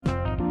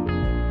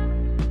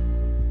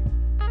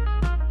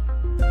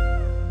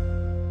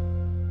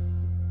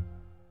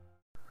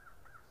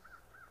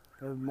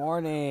Good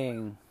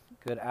morning,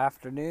 good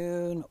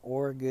afternoon,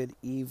 or good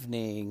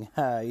evening,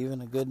 even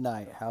a good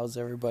night. How's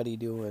everybody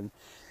doing?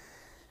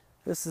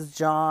 This is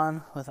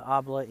John with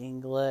Habla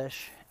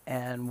English,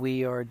 and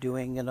we are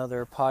doing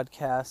another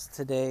podcast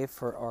today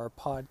for our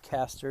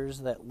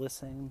podcasters that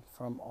listen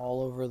from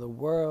all over the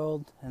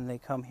world, and they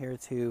come here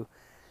to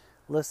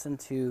listen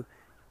to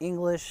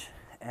English,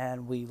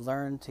 and we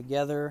learn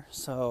together.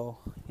 So,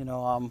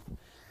 I'm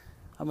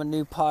a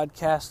new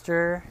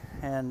podcaster,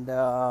 and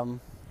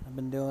I've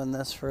been doing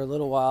this for a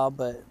little while,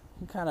 but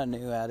I'm kind of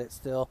new at it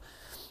still.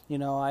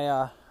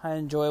 I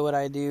enjoy what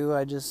I do.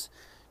 I just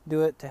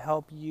do it to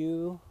help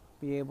you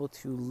be able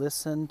to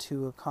listen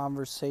to a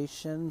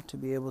conversation, to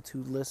be able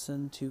to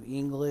listen to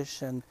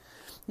English, and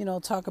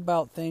talk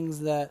about things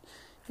that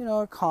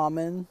are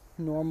common,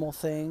 normal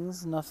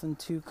things. Nothing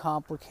too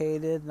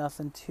complicated,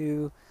 nothing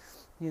too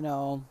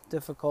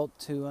difficult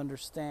to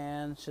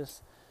understand. It's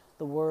just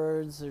the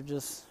words are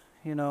just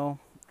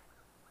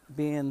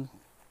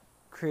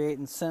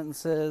creating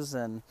sentences,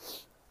 and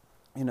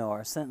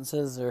our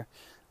sentences are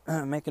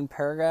making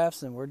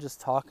paragraphs, and we're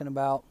just talking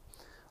about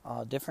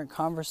different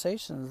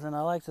conversations. And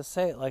I like to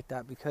say it like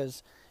that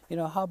because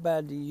how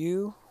bad do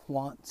you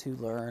want to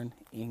learn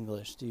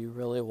English? Do you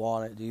really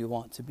want it? Do you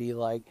want to be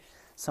like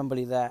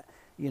somebody that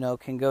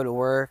can go to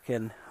work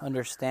and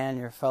understand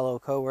your fellow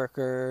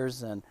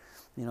coworkers, and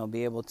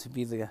be able to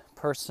be the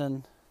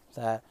person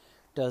that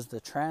does the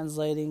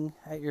translating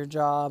at your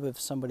job if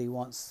somebody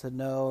wants to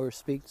know or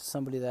speak to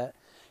somebody that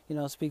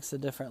speaks a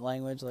different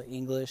language like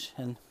English?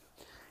 And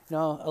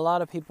a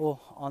lot of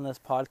people on this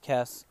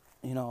podcast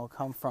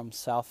come from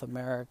South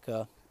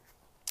America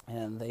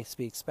and they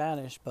speak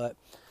Spanish, but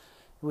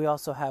we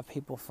also have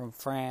people from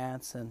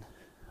France and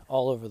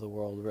all over the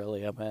world,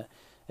 really. I mean,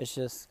 it's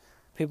just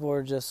people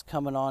are just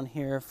coming on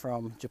here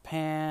from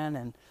Japan,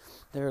 and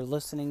they're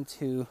listening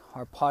to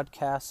our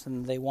podcast,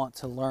 and they want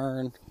to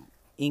learn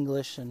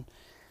English. And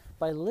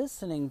by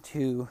listening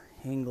to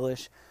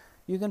English,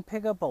 you can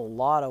pick up a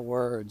lot of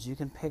words. You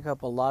can pick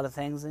up a lot of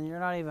things, and you're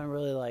not even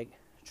really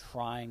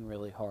trying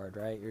really hard,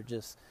 right? You're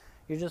just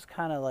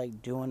kind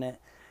of doing it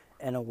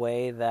in a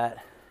way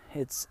that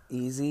it's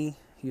easy.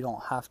 You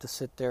don't have to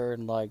sit there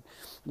and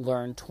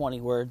learn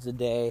 20 words a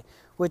day,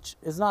 which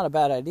is not a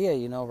bad idea,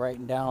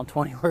 writing down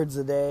 20 words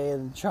a day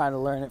and trying to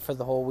learn it for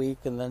the whole week,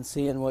 and then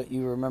seeing what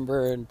you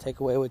remember and take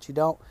away what you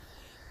don't.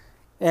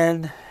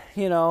 And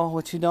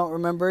what you don't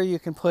remember, you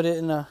can put it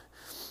in a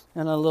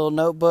little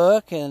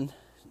notebook and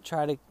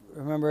try to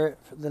remember it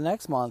for the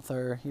next month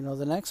or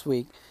the next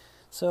week.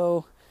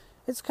 So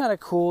it's kind of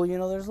cool.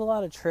 There's a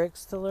lot of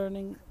tricks to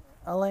learning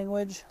a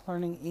language.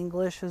 Learning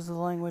English is the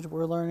language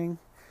we're learning.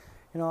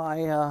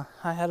 I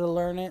had to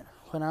learn it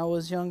when I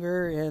was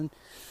younger, and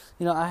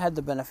I had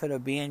the benefit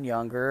of being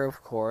younger,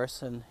 of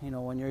course. And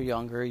when you're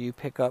younger, you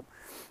pick up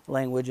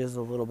languages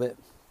a little bit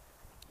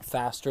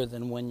faster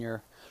than when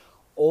you're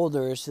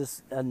older. It's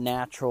just a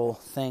natural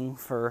thing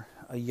for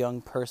a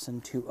young person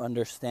to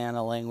understand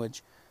a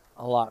language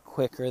a lot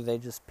quicker. They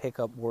just pick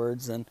up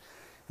words, and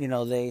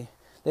they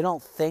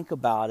don't think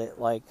about it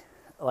like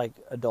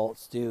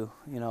adults do.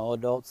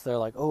 Adults, they're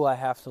like, oh, I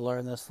have to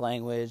learn this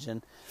language,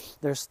 and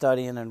they're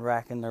studying and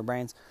racking their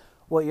brains.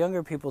 What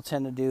younger people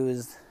tend to do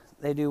is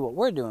they do what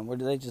we're doing, where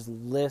they just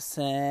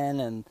listen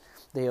and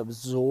they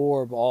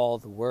absorb all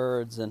the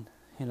words, and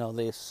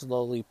they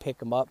slowly pick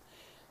them up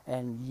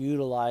and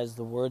utilize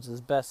the words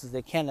as best as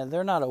they can. And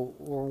they're not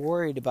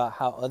worried about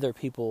how other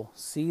people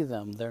see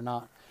them. They're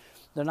not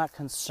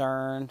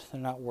concerned. They're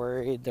not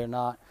worried. They're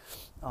not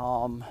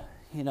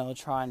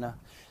trying to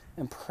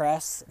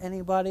impress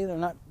anybody.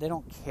 They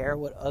don't care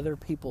what other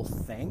people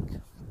think.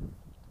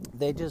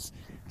 They just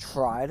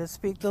try to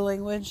speak the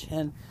language,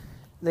 and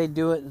they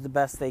do it the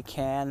best they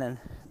can, and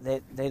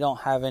they don't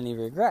have any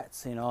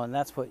regrets, and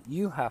that's what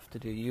you have to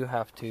do. You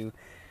have to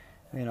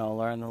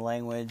learn the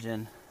language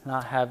and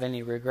not have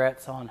any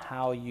regrets on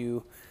how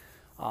you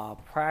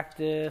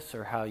practice,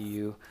 or how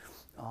you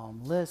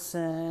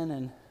listen,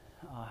 and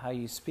how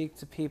you speak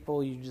to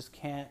people. You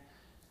can't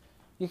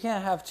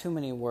have too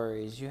many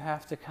worries. You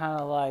have to kind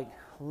of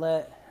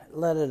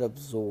let it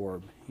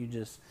absorb. You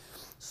just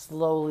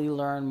slowly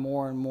learn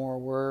more and more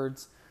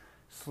words,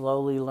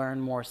 slowly learn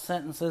more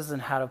sentences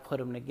and how to put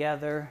them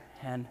together.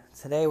 And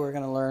today we're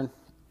going to learn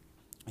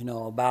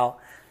about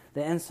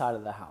the inside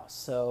of the house.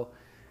 So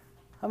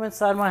I'm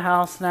inside my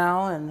house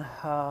now, and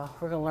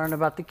we're going to learn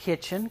about the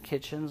kitchen.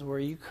 Kitchen's where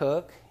you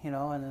cook,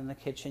 and in the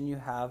kitchen you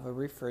have a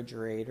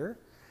refrigerator,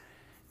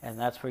 and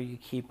that's where you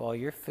keep all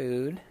your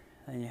food.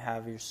 And you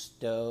have your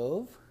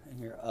stove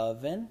and your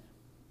oven.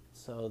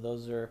 So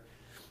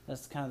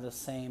that's kind of the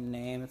same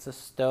name. It's a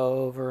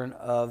stove or an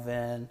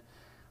oven.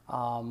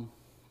 And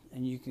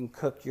you can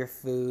cook your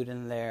food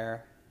in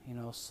there,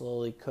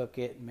 slowly cook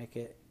it and make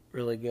it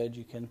really good.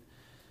 You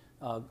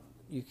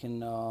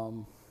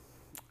can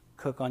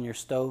cook on your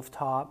stove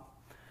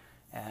top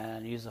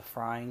and use a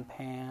frying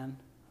pan.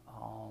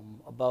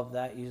 Above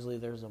that, usually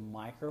there's a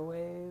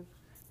microwave.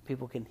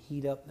 People can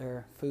heat up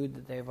their food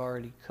that they've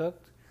already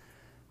cooked.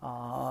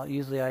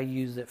 Usually I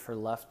use it for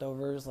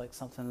leftovers, like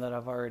something that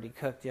I've already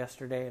cooked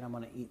yesterday and I'm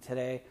going to eat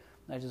today.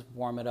 I just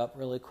warm it up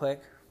really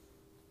quick,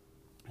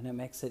 and it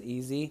makes it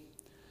easy.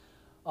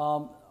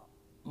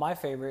 My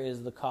favorite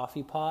is the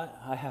coffee pot.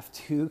 I have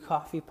 2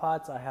 coffee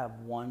pots. I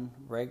have one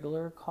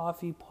regular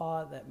coffee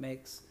pot that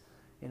makes,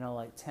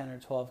 like 10 or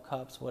 12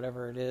 cups,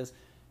 whatever it is.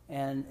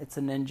 And it's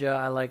a Ninja.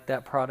 I like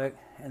that product.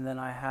 And then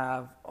I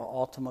have a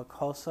Ultima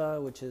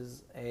Cosa, which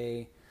is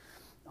a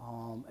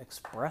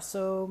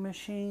espresso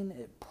machine.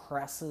 It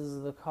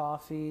presses the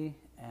coffee,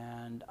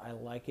 and I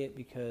like it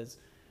because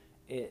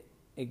it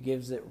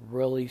gives it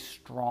really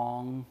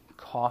strong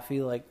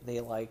coffee like they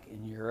like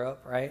in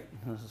Europe, right?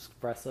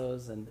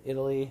 Espressos in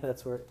Italy,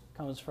 that's where it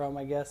comes from,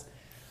 I guess.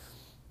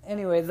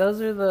 Anyway,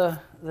 those are the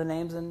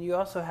names. And you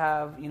also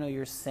have,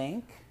 your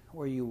sink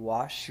where you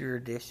wash your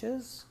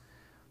dishes.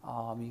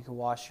 You can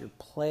wash your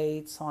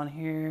plates on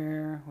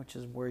here, which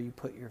is where you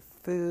put your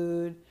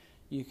food.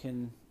 You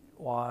can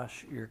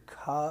wash your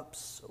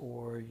cups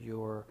or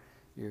your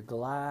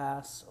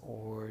glass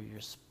or your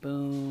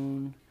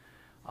spoon,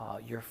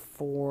 your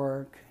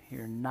fork,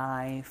 your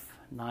knife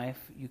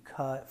you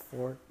cut,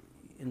 fork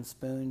and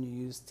spoon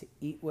you use to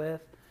eat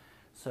with.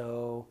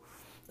 So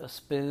a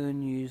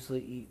spoon, you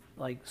usually eat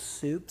like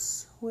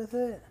soups with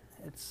it.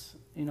 It's,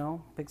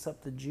 picks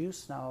up the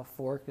juice. Now a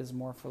fork is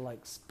more for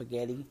like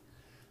spaghetti.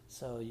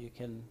 So you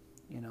can,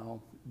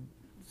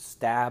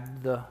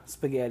 stab the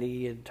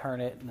spaghetti and turn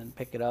it and then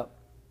pick it up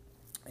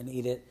and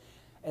eat it.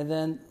 And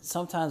then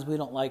sometimes we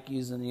don't like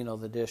using,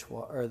 the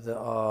dishwasher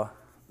or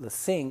the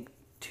sink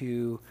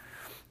to,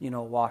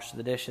 wash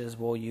the dishes.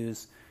 We'll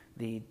use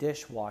the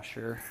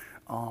dishwasher,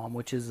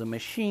 which is a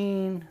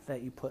machine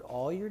that you put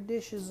all your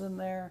dishes in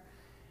there,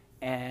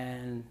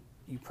 and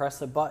you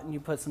press a button, you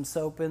put some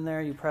soap in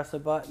there, you press a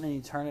button and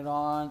you turn it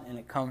on, and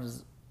it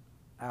comes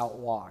out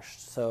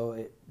washed. So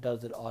it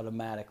does it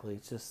automatically.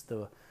 It's just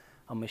a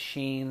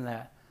machine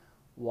that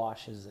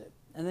washes it.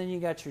 And then you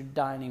got your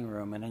dining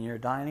room, and in your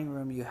dining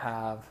room you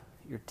have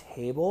your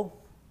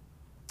table,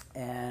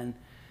 and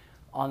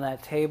on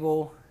that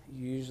table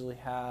you usually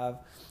have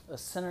a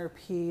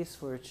centerpiece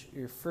which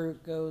your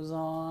fruit goes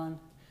on,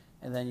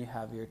 and then you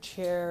have your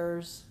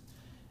chairs,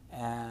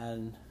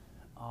 and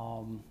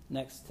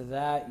next to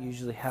that you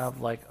usually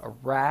have like a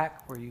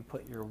rack where you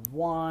put your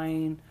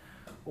wine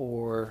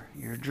or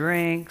your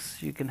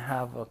drinks. You can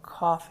have a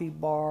coffee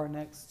bar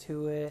next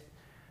to it.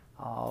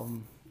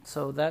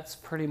 So that's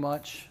pretty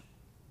much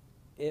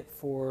it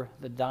for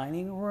the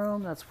dining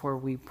room. That's where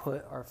we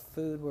put our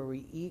food, where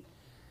we eat.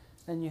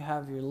 Then you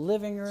have your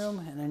living room,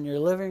 and in your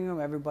living room,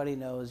 everybody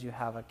knows you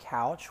have a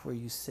couch where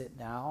you sit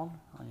down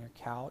on your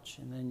couch,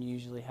 and then you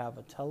usually have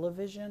a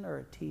television or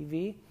a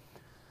TV.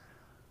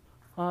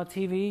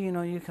 TV,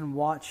 you can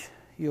watch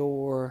if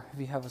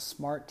you have a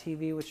smart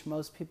TV, which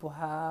most people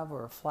have,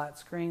 or a flat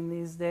screen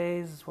these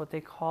days is what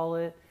they call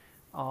it.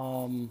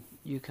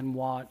 You can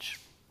watch,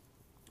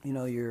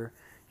 your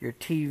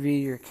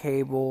TV, your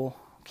cable.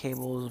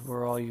 Cable is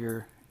where all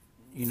your,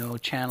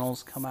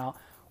 channels come out.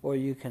 Or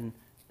you can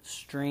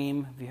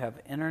stream. If you have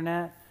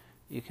internet,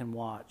 you can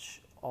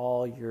watch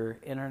all your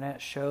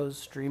internet shows,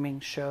 streaming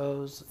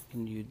shows.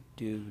 And you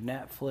do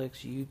Netflix,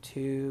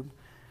 YouTube,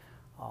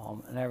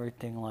 and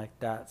everything like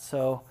that.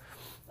 So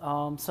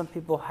some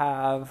people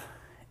have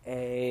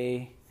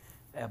a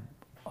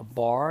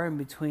bar in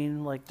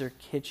between like their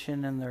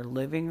kitchen and their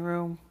living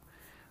room,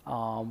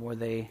 where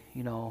they,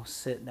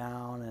 sit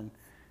down and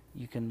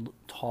you can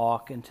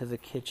talk into the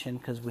kitchen,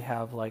 because we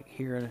have, like,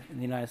 here in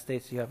the United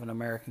States, you have an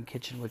American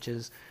kitchen, which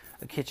is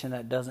a kitchen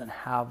that doesn't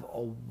have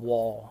a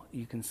wall.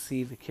 You can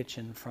see the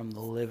kitchen from the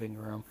living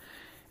room.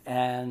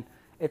 And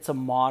it's a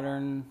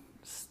modern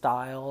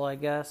style, I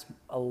guess.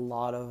 A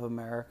lot of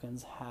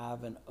Americans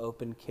have an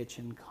open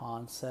kitchen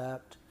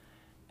concept.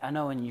 I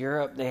know in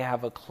Europe they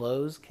have a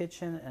closed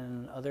kitchen,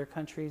 and in other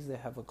countries they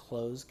have a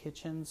closed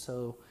kitchen.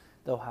 So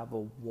they'll have a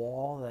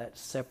wall that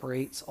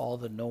separates all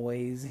the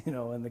noise,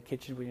 in the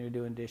kitchen when you're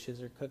doing dishes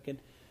or cooking.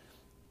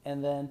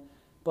 And then,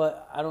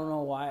 but I don't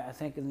know why. I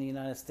think in the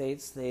United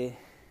States they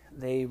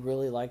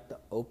really like the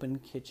open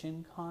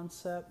kitchen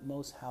concept.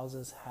 Most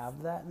houses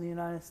have that in the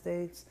United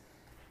States.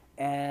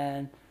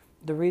 And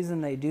the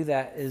reason they do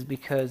that is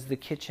because the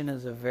kitchen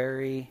is a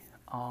very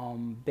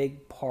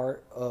big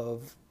part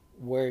of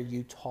where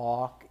you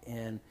talk,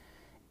 and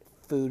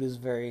food is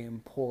very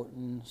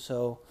important.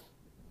 So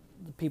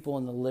the people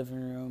in the living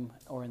room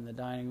or in the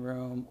dining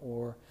room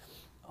or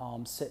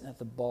sitting at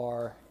the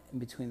bar in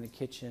between the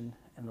kitchen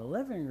and the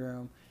living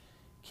room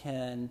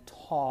can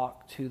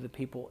talk to the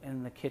people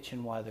in the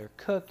kitchen while they're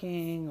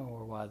cooking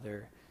or while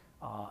they're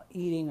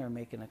eating or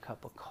making a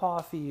cup of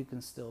coffee. You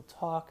can still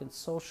talk and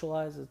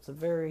socialize. It's a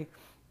very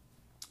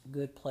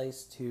good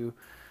place to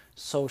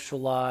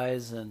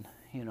socialize and,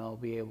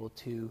 be able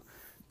to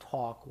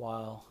talk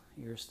while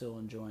you're still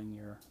enjoying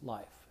your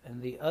life.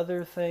 And the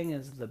other thing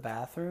is the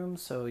bathroom.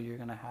 So you're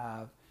going to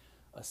have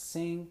a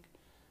sink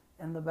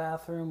in the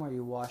bathroom where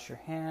you wash your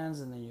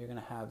hands, and then you're going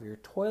to have your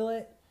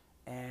toilet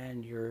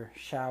and your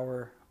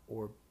shower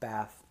or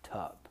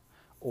bathtub.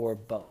 or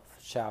both.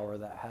 Shower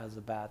that has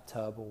a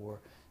bathtub, or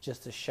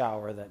just a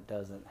shower that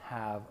doesn't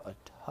have a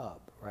tub,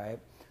 right?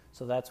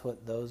 So that's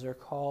what those are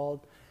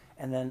called.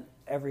 And then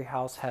every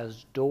house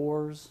has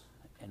doors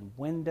and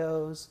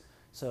windows,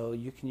 so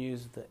you can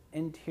use the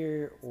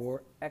interior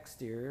or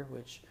exterior,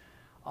 which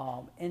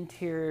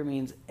interior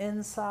means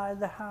inside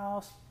the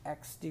house,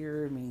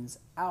 exterior means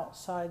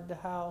outside the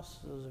house.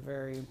 Those are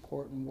very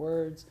important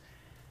words.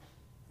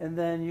 And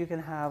then you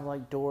can have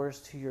like doors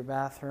to your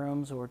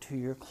bathrooms or to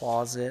your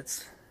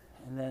closets.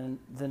 And then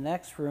the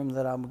next room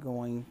that I'm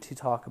going to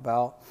talk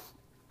about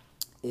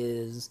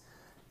is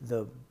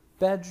the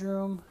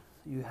bedroom.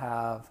 You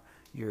have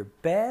your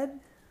bed,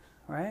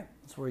 right?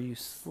 It's where you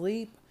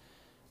sleep.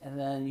 And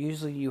then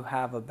usually you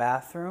have a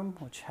bathroom,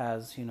 which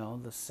has,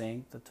 the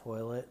sink, the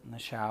toilet, and the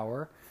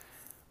shower.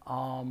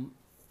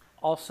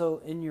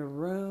 Also in your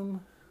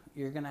room,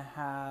 you're going to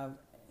have,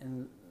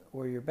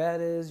 where your bed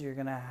is, you're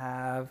going to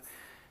have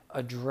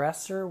a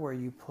dresser where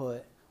you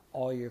put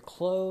all your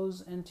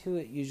clothes into.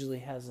 It usually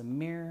has a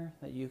mirror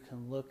that you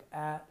can look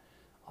at.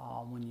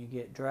 When you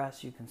get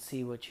dressed, you can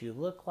see what you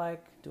look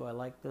like. Do I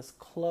like this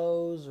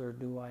clothes or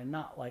do I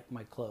not like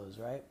my clothes,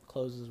 right?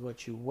 Clothes is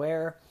what you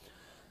wear.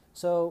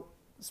 So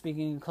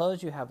speaking of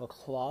clothes, you have a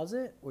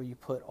closet where you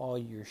put all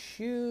your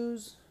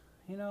shoes,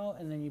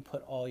 and then you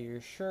put all your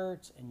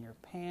shirts and your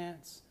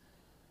pants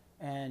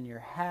and your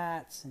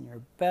hats and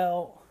your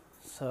belt.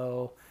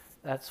 So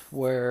that's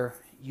where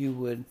you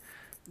would,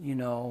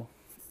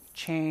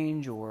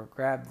 change or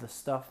grab the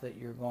stuff that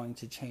you're going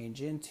to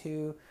change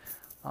into.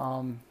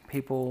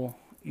 People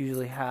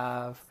usually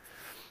have,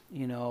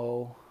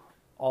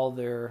 all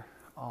their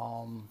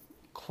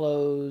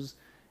clothes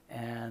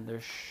and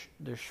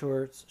their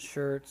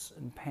shirts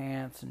and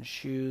pants and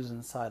shoes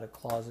inside a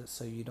closet,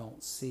 so you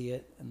don't see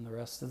it in the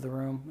rest of the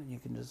room, and you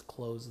can just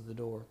close the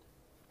door.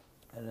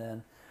 And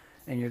then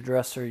in your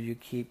dresser, you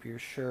keep your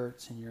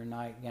shirts and your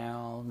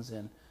nightgowns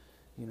and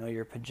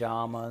your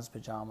pajamas.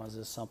 Pajamas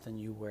is something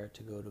you wear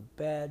to go to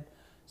bed.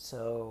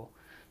 So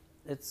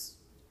that's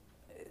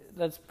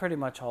pretty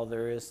much all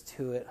there is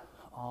to it.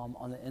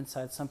 On the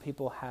inside, some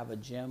people have a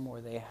gym where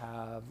they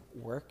have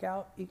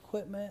workout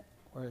equipment,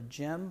 or a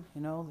gym,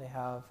 they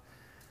have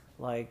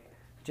like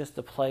just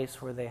a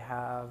place where they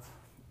have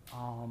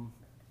an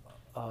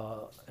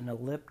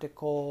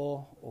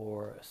elliptical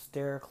or a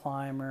stair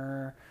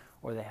climber,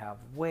 or they have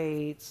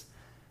weights.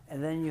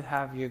 And then you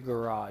have your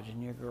garage.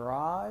 In your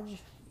garage,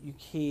 you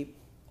keep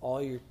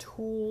all your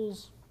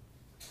tools,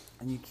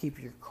 and you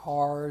keep your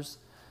cars,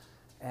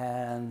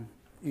 and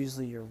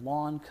usually your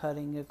lawn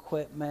cutting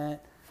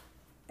equipment,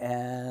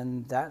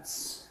 and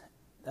that's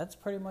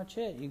pretty much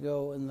it. You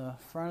go in the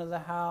front of the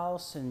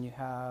house, and you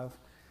have,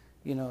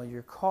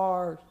 your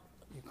car's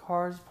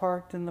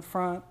parked in the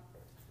front.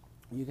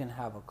 You can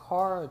have a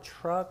car, a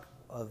truck,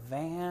 a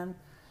van,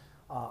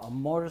 a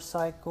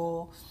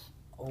motorcycle,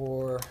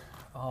 or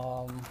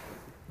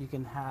you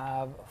can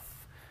have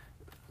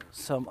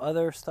some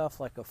other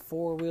stuff like a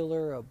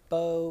four-wheeler, a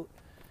boat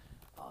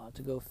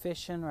to go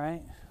fishing,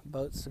 right?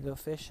 Boats to go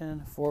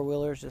fishing.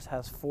 Four-wheelers just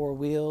has four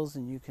wheels,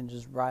 and you can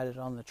just ride it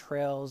on the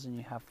trails, and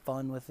you have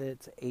fun with it.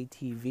 It's an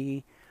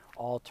ATV,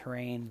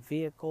 all-terrain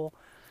vehicle.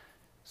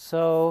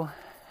 So,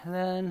 and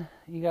then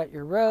you got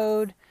your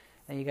road,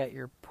 and you got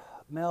your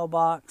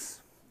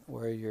mailbox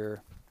where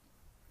your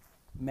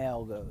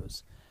mail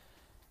goes.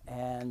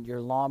 And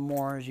your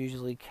lawnmower is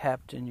usually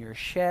kept in your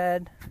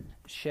shed.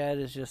 Shed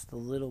is just a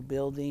little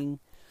building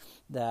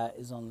that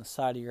is on the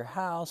side of your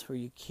house where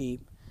you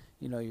keep,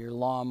 your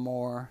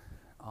lawnmower,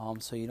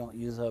 so you don't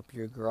use up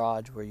your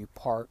garage where you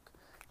park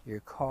your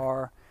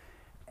car.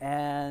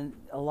 And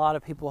a lot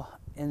of people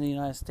in the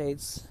United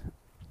States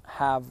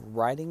have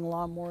riding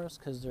lawnmowers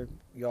because their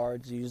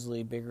yard's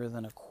usually bigger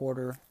than a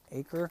quarter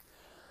acre.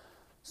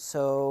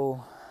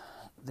 So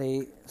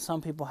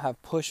some people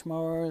have push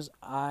mowers.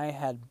 I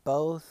had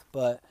both,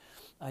 but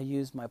I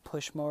used my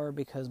push mower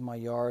because my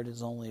yard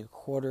is only a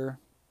quarter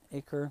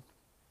acre,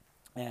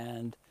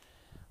 and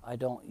I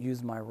don't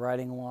use my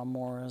riding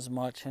lawnmower as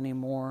much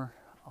anymore.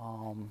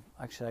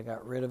 Actually, I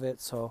got rid of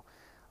it, so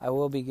I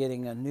will be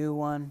getting a new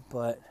one,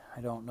 but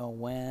I don't know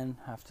when.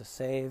 I have to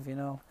save,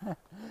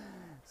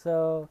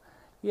 So,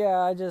 yeah,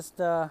 I just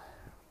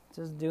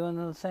doing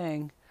the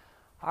thing.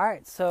 All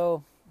right,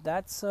 so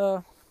that's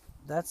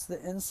the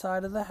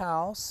inside of the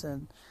house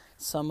and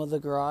some of the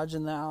garage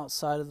and the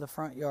outside of the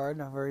front yard.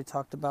 And I've already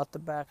talked about the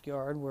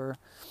backyard where,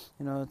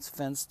 it's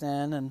fenced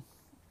in, and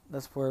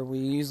that's where we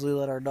usually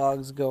let our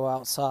dogs go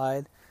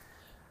outside.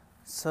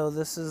 So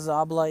this is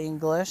Habla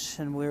English,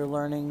 and we're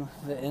learning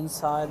the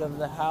inside of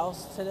the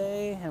house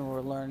today, and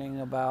we're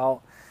learning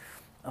about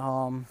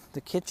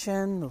the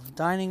kitchen, the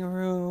dining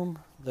room,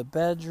 the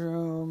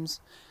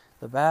bedrooms,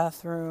 the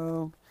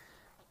bathroom.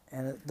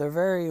 And they're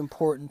very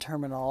important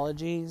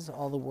terminologies,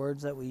 all the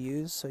words that we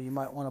use. So you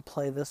might want to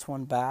play this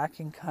one back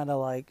and kind of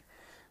like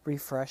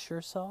refresh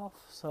yourself.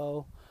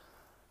 So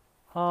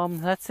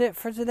that's it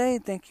for today.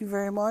 Thank you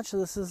very much.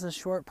 This is a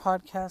short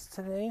podcast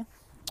today.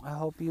 I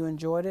hope you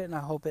enjoyed it, and I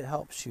hope it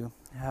helps you.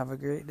 Have a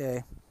great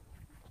day.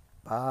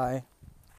 Bye.